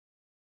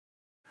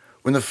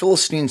When the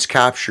Philistines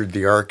captured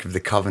the Ark of the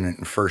Covenant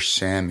in 1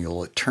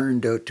 Samuel, it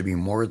turned out to be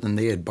more than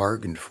they had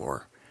bargained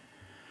for.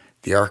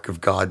 The Ark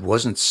of God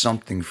wasn't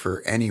something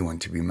for anyone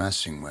to be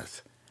messing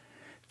with.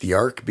 The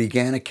Ark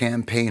began a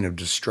campaign of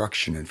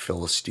destruction in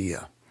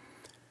Philistia.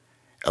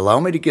 Allow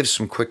me to give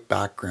some quick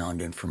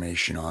background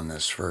information on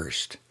this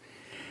first.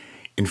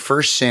 In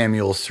 1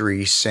 Samuel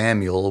 3,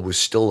 Samuel was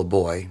still a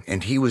boy,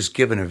 and he was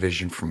given a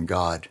vision from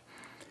God.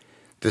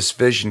 This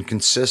vision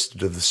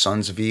consisted of the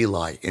sons of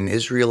Eli, an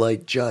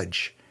Israelite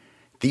judge.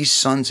 These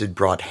sons had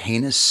brought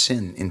heinous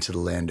sin into the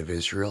land of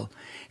Israel,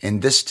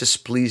 and this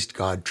displeased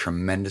God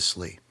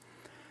tremendously.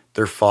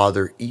 Their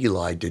father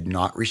Eli did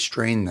not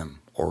restrain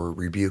them or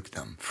rebuke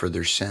them for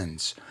their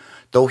sins.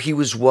 Though he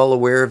was well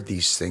aware of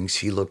these things,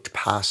 he looked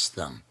past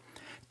them.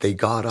 They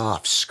got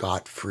off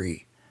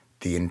scot-free,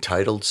 the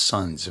entitled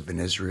sons of an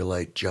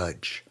Israelite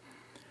judge.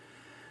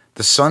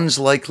 The sons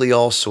likely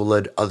also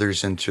led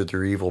others into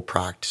their evil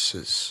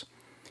practices.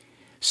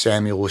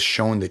 Samuel was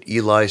shown that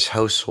Eli's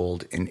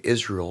household in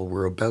Israel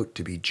were about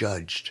to be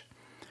judged.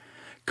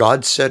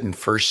 God said in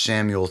 1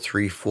 Samuel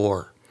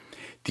 3:4,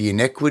 "The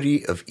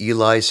iniquity of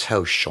Eli's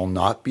house shall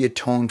not be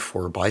atoned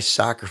for by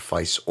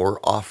sacrifice or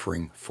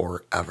offering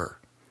forever."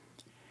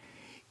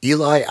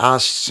 Eli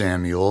asked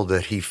Samuel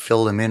that he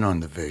fill him in on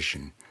the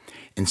vision,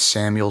 and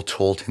Samuel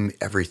told him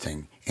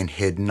everything and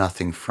hid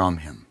nothing from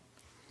him.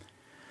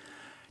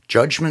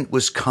 Judgment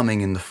was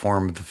coming in the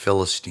form of the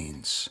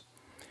Philistines.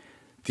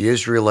 The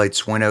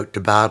Israelites went out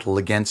to battle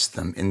against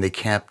them, and they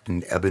camped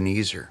in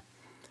Ebenezer.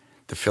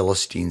 The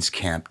Philistines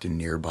camped in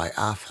nearby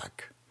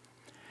Aphek.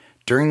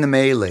 During the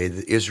melee,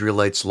 the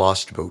Israelites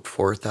lost about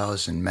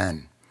 4,000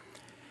 men.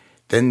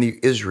 Then the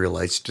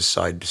Israelites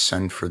decided to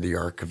send for the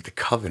Ark of the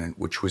Covenant,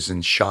 which was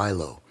in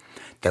Shiloh,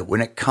 that when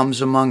it comes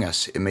among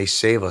us, it may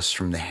save us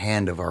from the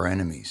hand of our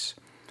enemies.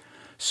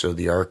 So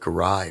the Ark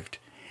arrived,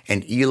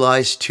 and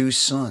Eli's two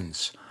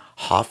sons,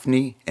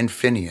 Hophni and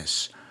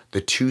Phinehas,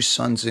 the two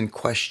sons in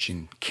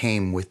question,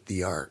 came with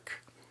the Ark.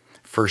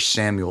 1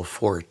 Samuel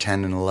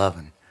 4:10 and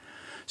 11.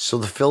 So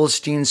the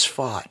Philistines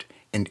fought,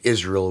 and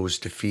Israel was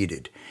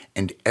defeated,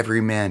 and every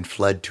man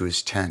fled to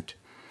his tent.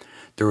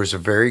 There was a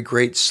very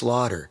great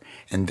slaughter,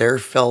 and there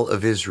fell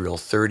of Israel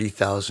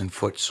 30,000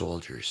 foot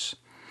soldiers.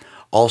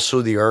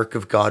 Also the Ark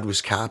of God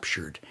was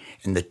captured,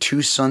 and the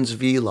two sons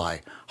of Eli,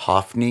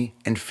 Hophni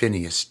and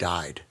Phinehas,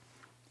 died.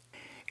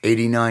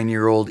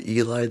 89-year-old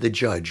Eli the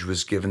judge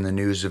was given the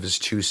news of his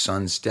two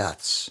sons'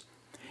 deaths,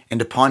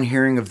 and upon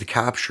hearing of the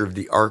capture of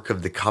the Ark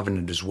of the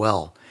Covenant as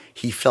well,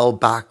 he fell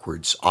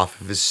backwards off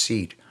of his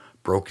seat,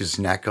 broke his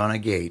neck on a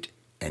gate,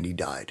 and he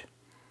died.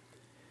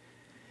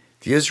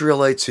 The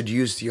Israelites had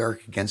used the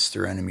Ark against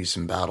their enemies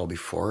in battle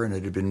before, and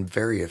it had been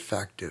very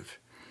effective.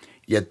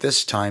 Yet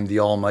this time the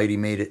Almighty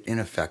made it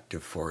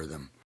ineffective for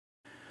them.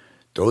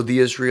 Though the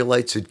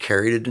Israelites had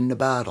carried it into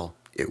battle,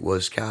 it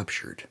was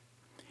captured.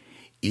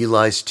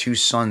 Eli's two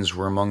sons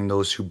were among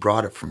those who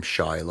brought it from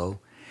Shiloh,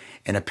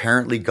 and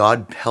apparently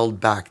God held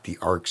back the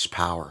Ark's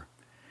power.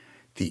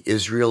 The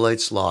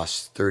Israelites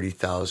lost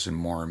 30,000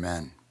 more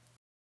men.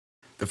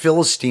 The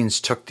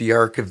Philistines took the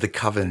Ark of the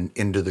Covenant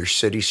into their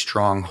city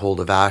stronghold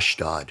of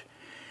Ashdod,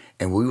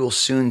 and we will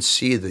soon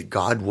see that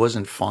God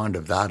wasn't fond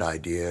of that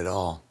idea at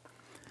all.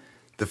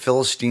 The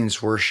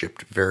Philistines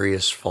worshipped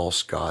various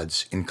false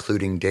gods,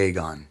 including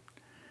Dagon.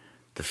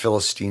 The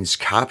Philistines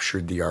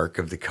captured the Ark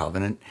of the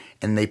Covenant,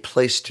 and they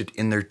placed it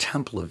in their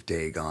temple of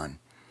Dagon.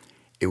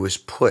 It was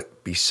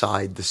put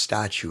beside the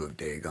statue of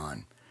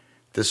Dagon.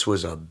 This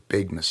was a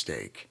big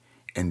mistake,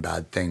 and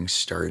bad things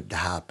started to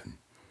happen.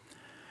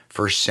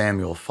 1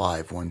 Samuel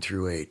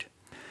 5:1-8.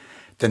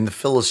 Then the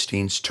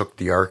Philistines took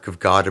the Ark of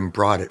God and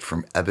brought it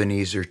from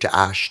Ebenezer to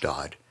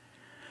Ashdod.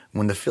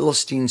 When the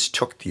Philistines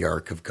took the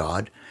Ark of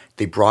God,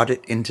 they brought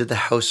it into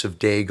the house of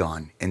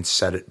Dagon and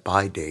set it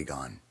by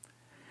Dagon.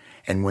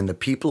 And when the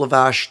people of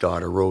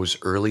Ashdod arose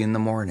early in the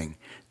morning,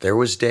 there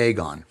was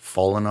Dagon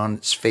fallen on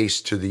its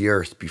face to the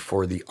earth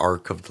before the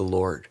Ark of the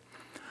Lord.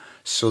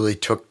 So they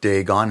took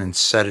Dagon and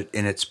set it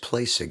in its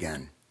place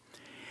again.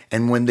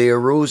 And when they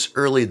arose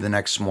early the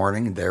next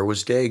morning, there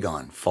was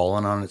Dagon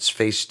fallen on its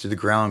face to the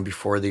ground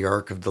before the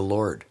Ark of the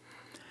Lord.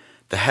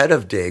 The head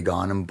of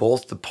Dagon and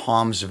both the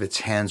palms of its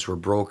hands were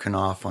broken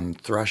off on the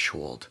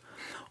threshold.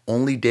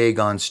 Only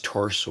Dagon's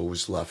torso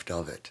was left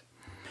of it.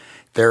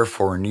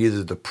 Therefore,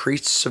 neither the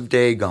priests of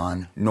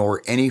Dagon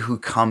nor any who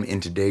come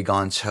into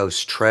Dagon's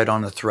house tread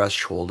on the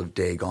threshold of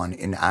Dagon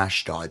in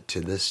Ashdod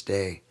to this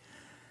day.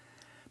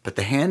 But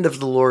the hand of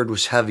the Lord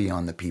was heavy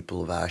on the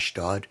people of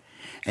Ashdod,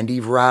 and he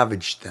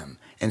ravaged them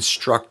and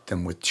struck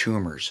them with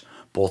tumors,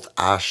 both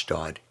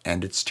Ashdod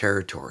and its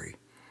territory.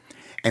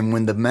 And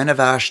when the men of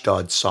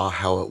Ashdod saw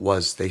how it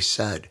was, they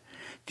said,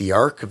 "The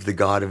Ark of the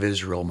God of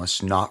Israel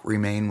must not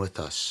remain with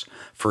us,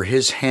 for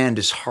his hand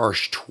is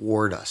harsh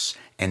toward us,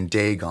 and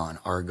Dagon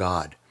our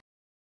God."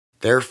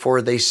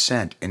 Therefore they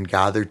sent and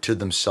gathered to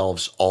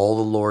themselves all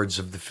the lords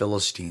of the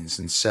Philistines,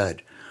 and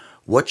said,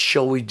 "What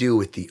shall we do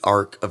with the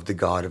Ark of the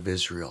God of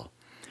Israel?"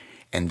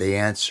 And they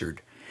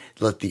answered,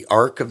 "Let the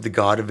Ark of the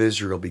God of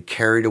Israel be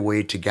carried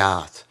away to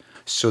Gath."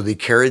 So they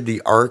carried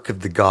the Ark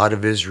of the God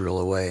of Israel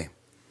away.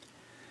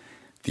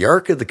 The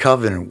Ark of the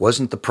Covenant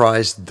wasn't the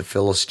prize that the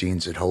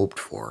Philistines had hoped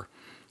for.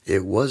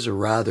 It was a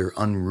rather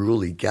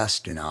unruly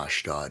guest in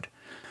Ashdod.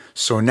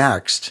 So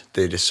next,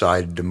 they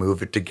decided to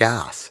move it to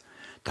Gath,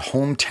 the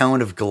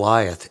hometown of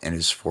Goliath and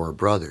his 4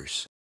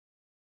 brothers.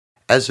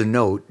 As a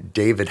note,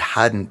 David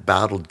hadn't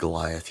battled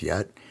Goliath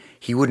yet.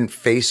 He wouldn't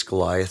face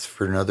Goliath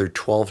for another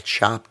 12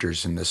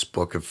 chapters in this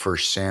book of 1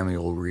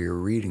 Samuel we are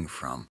reading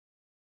from.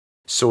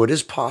 So it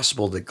is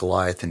possible that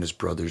Goliath and his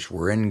brothers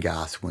were in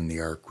Gath when the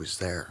ark was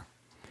there.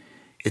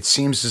 It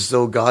seems as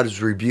though God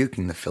is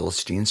rebuking the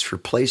Philistines for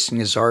placing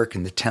his ark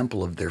in the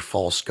temple of their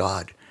false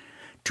god,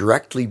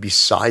 directly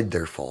beside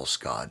their false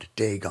god,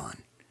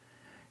 Dagon.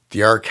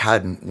 The ark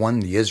hadn't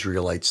won the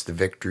Israelites the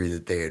victory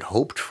that they had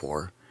hoped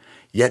for,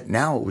 yet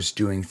now it was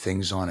doing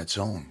things on its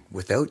own,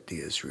 without the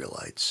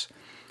Israelites.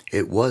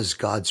 It was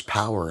God's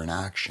power in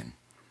action.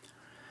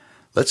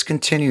 Let's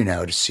continue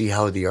now to see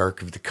how the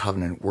Ark of the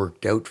Covenant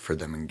worked out for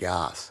them in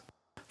Gath.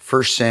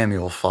 1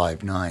 Samuel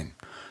 5:9.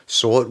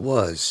 So it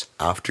was,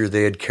 after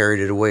they had carried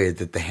it away,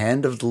 that the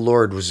hand of the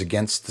Lord was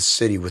against the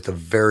city with a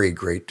very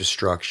great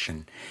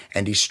destruction.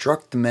 And he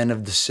struck the men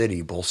of the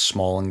city, both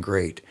small and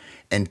great,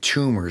 and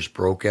tumors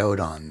broke out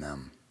on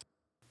them.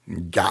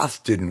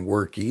 Gath didn't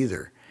work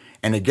either.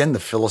 And again the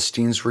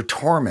Philistines were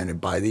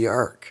tormented by the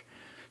ark.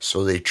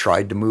 So they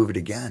tried to move it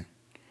again.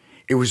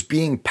 It was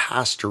being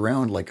passed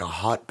around like a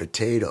hot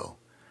potato.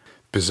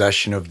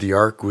 Possession of the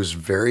ark was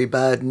very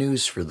bad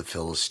news for the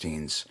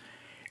Philistines.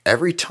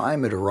 Every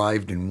time it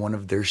arrived in one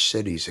of their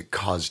cities, it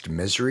caused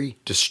misery,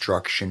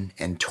 destruction,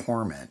 and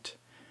torment.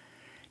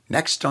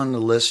 Next on the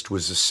list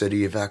was the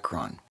city of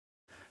Ekron.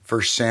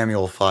 1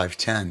 Samuel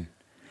 5:10.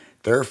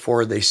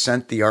 Therefore they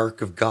sent the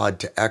Ark of God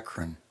to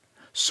Ekron.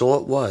 So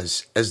it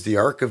was, as the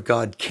Ark of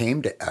God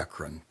came to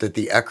Ekron, that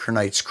the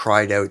Ekronites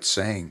cried out,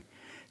 saying,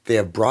 They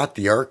have brought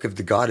the Ark of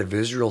the God of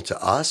Israel to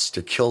us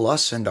to kill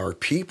us and our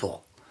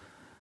people.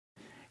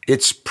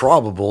 It's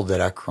probable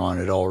that Ekron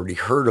had already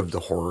heard of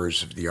the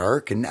horrors of the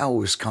ark, and now it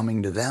was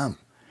coming to them.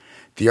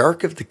 The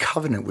Ark of the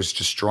Covenant was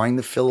destroying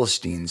the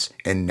Philistines,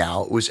 and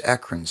now it was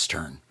Ekron's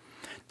turn.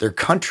 Their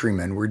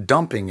countrymen were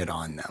dumping it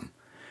on them.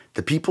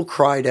 The people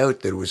cried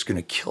out that it was going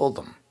to kill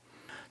them.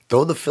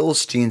 Though the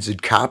Philistines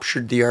had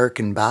captured the ark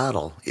in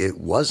battle, it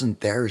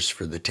wasn't theirs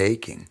for the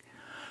taking,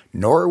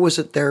 nor was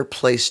it their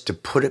place to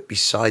put it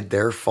beside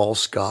their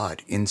false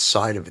god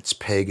inside of its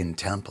pagan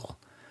temple.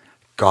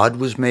 God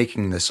was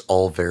making this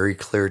all very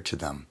clear to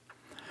them.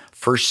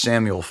 1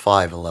 Samuel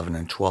 5:11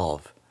 and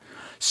 12.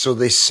 So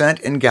they sent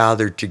and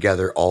gathered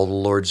together all the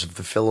lords of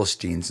the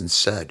Philistines and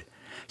said,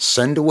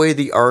 Send away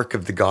the ark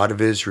of the God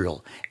of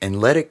Israel, and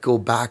let it go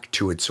back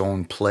to its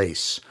own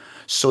place,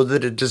 so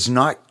that it does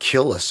not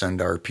kill us and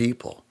our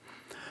people.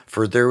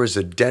 For there was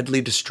a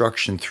deadly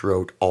destruction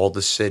throughout all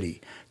the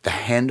city. The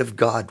hand of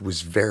God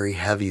was very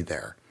heavy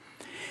there.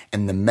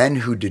 And the men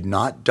who did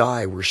not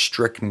die were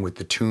stricken with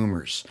the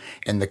tumors,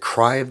 and the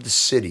cry of the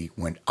city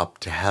went up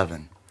to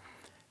heaven.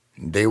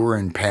 They were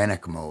in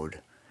panic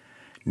mode.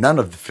 None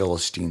of the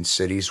Philistine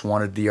cities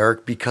wanted the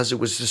ark because it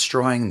was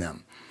destroying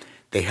them.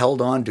 They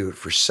held on to it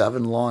for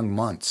 7 long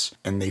months,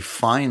 and they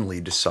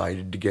finally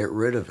decided to get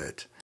rid of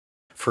it.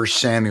 1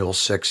 Samuel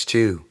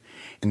 6:2.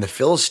 And the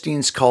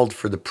Philistines called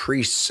for the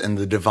priests and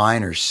the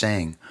diviners,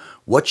 saying,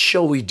 What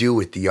shall we do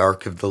with the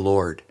ark of the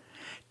Lord?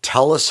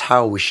 Tell us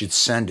how we should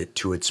send it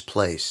to its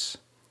place.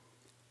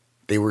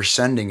 They were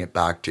sending it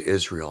back to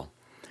Israel.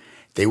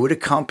 They would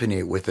accompany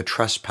it with a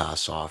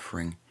trespass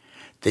offering.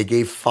 They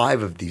gave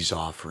 5 of these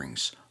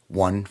offerings,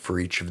 1 for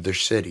each of their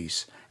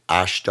cities,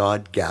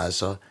 Ashdod,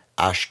 Gaza,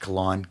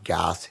 Ashkelon,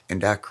 Gath,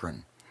 and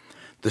Ekron.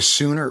 The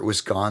sooner it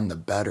was gone, the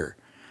better.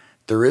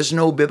 There is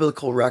no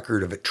biblical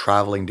record of it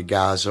traveling to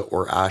Gaza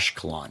or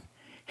Ashkelon.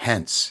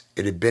 Hence,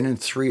 it had been in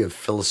 3 of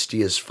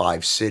Philistia's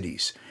 5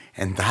 cities,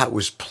 and that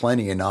was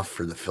plenty enough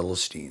for the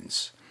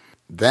Philistines.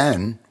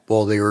 Then,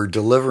 while they were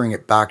delivering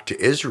it back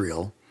to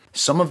Israel,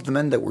 some of the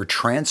men that were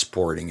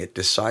transporting it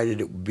decided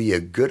it would be a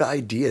good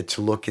idea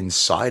to look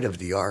inside of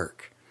the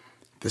ark.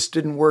 This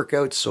didn't work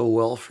out so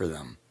well for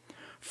them.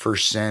 1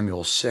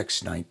 Samuel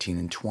 6:19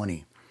 and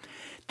 20.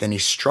 Then he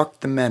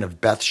struck the men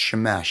of Beth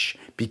Shemesh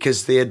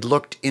because they had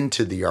looked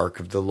into the ark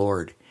of the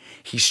Lord.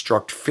 He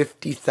struck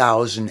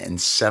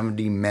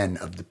 50,070 men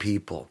of the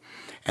people.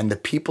 And the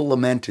people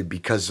lamented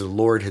because the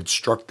Lord had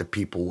struck the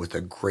people with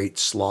a great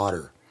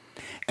slaughter.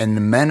 And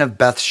the men of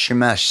Beth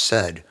Shemesh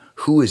said,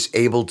 Who is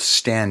able to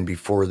stand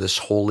before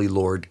this holy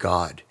Lord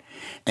God?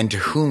 And to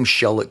whom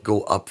shall it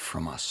go up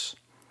from us?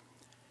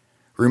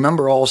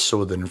 Remember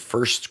also that in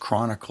 1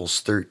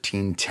 Chronicles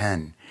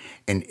 13:10,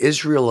 an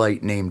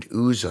Israelite named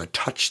Uzzah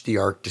touched the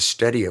ark to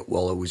steady it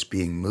while it was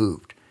being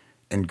moved,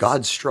 and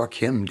God struck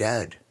him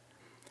dead.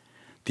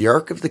 The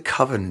Ark of the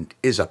Covenant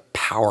is a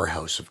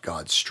powerhouse of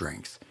God's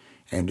strength,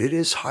 and it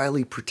is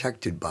highly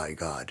protected by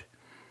God.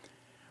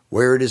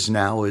 Where it is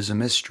now is a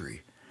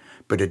mystery,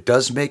 but it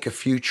does make a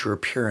future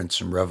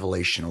appearance in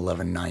Revelation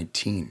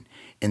 11:19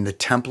 in the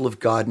temple of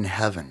God in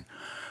heaven,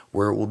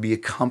 where it will be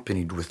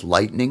accompanied with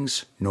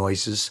lightnings,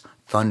 noises,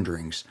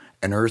 thunderings,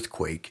 an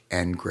earthquake,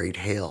 and great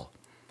hail.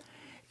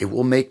 It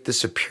will make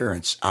this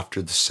appearance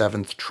after the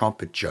seventh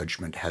trumpet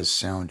judgment has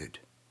sounded.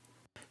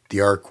 The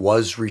ark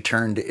was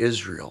returned to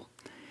Israel,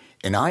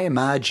 and I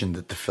imagine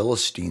that the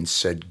Philistines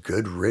said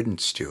good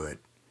riddance to it.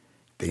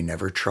 They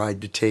never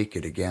tried to take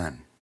it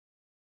again.